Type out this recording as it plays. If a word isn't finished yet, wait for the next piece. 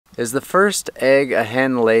Is the first egg a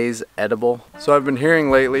hen lays edible? So I've been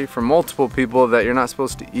hearing lately from multiple people that you're not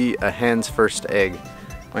supposed to eat a hen's first egg.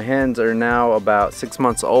 My hens are now about 6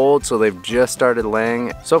 months old, so they've just started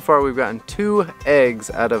laying. So far we've gotten 2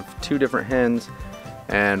 eggs out of 2 different hens,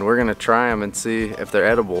 and we're gonna try them and see if they're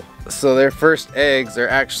edible. So their first eggs are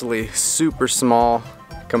actually super small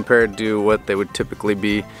compared to what they would typically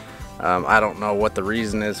be. I don't know what the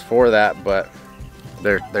reason is for that, but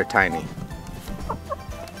they're tiny.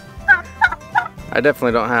 I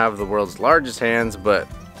definitely don't have the world's largest hens, but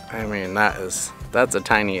I mean that's a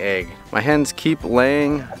tiny egg. My hens keep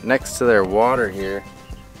laying next to their water here,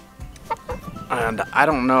 and I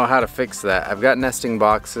don't know how to fix that. I've got nesting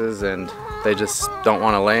boxes and they just don't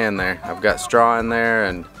want to lay in there. I've got straw in there,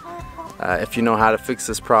 and if you know how to fix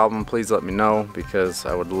this problem, please let me know, because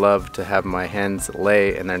I would love to have my hens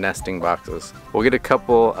lay in their nesting boxes. We'll get a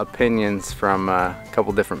couple opinions from a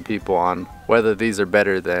couple different people on whether these are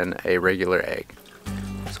better than a regular egg.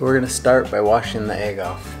 So we're gonna start by washing the egg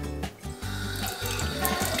off.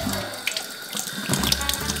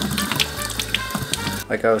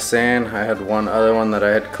 Like I was saying, I had one other one that I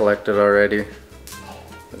had collected already.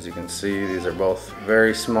 As you can see, these are both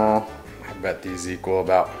very small. I bet these equal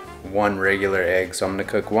about 1 regular egg. So I'm gonna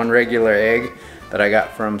cook 1 regular egg that I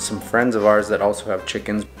got from some friends of ours that also have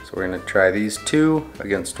chickens. So we're gonna try these 2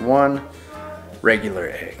 against 1 regular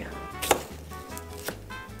egg.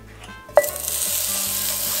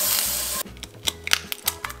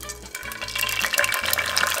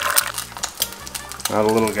 Not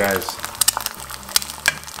a little, guys.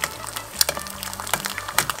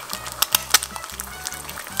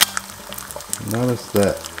 Notice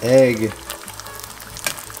the egg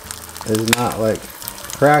is not like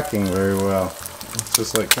cracking very well. It's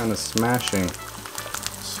just like kind of smashing.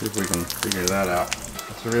 Let's see if we can figure that out.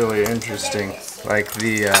 It's really interesting. Like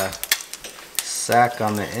the sack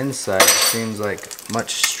on the inside seems like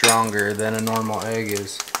much stronger than a normal egg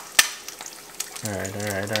is. Alright,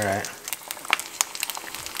 alright, alright.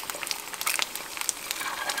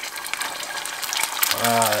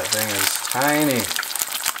 Wow, that thing is tiny.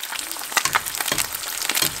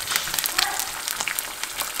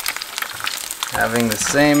 Having the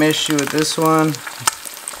same issue with this one.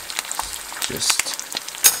 Just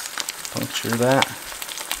puncture that.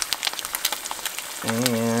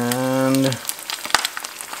 And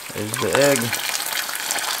there's the egg.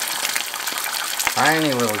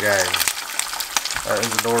 Tiny little guy. That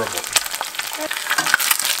is adorable.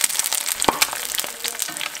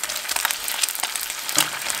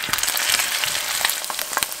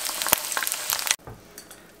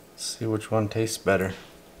 See which one tastes better.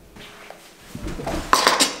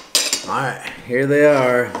 Alright, here they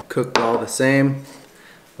are, cooked all the same.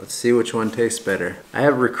 Let's see which one tastes better. I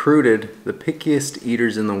have recruited the pickiest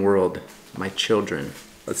eaters in the world, my children.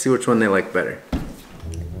 Let's see which one they like better.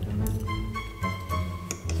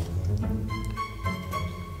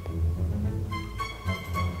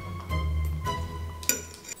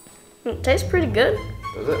 It tastes pretty good.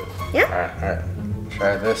 Does it? Yeah. Alright.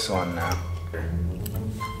 Try this one now.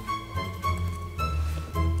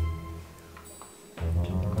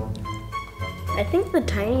 I think the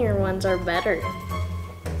tinier ones are better.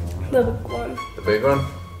 The big one. The big one?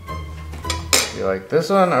 You like this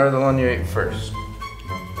one or the one you ate first?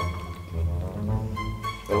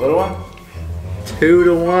 The little one?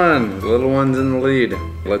 2-1. The little one's in the lead.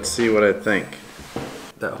 Let's see what I think.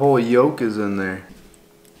 That whole yolk is in there.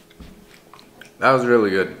 That was really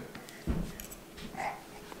good.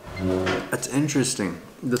 That's interesting.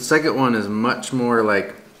 The second one is much more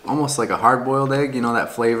like, almost like a hard-boiled egg. You know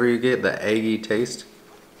that flavor you get, the eggy taste?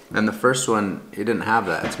 And the first one, it didn't have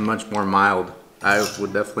that. It's much more mild. I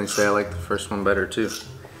would definitely say I like the first one better too.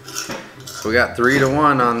 So we got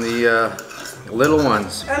 3-1 on the little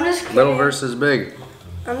ones. I'm just kidding. Little versus big.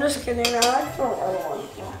 I'm just kidding. I like the little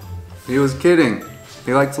one. He was kidding.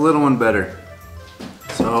 He likes the little one better.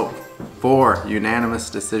 So, 4 unanimous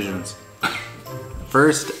decisions.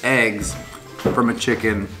 First eggs from a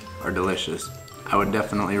chicken are delicious. I would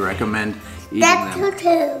definitely recommend eating them.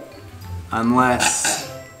 Too.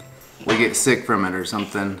 Unless we get sick from it or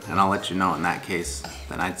something, and I'll let you know in that case,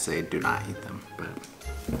 then I'd say do not eat them. But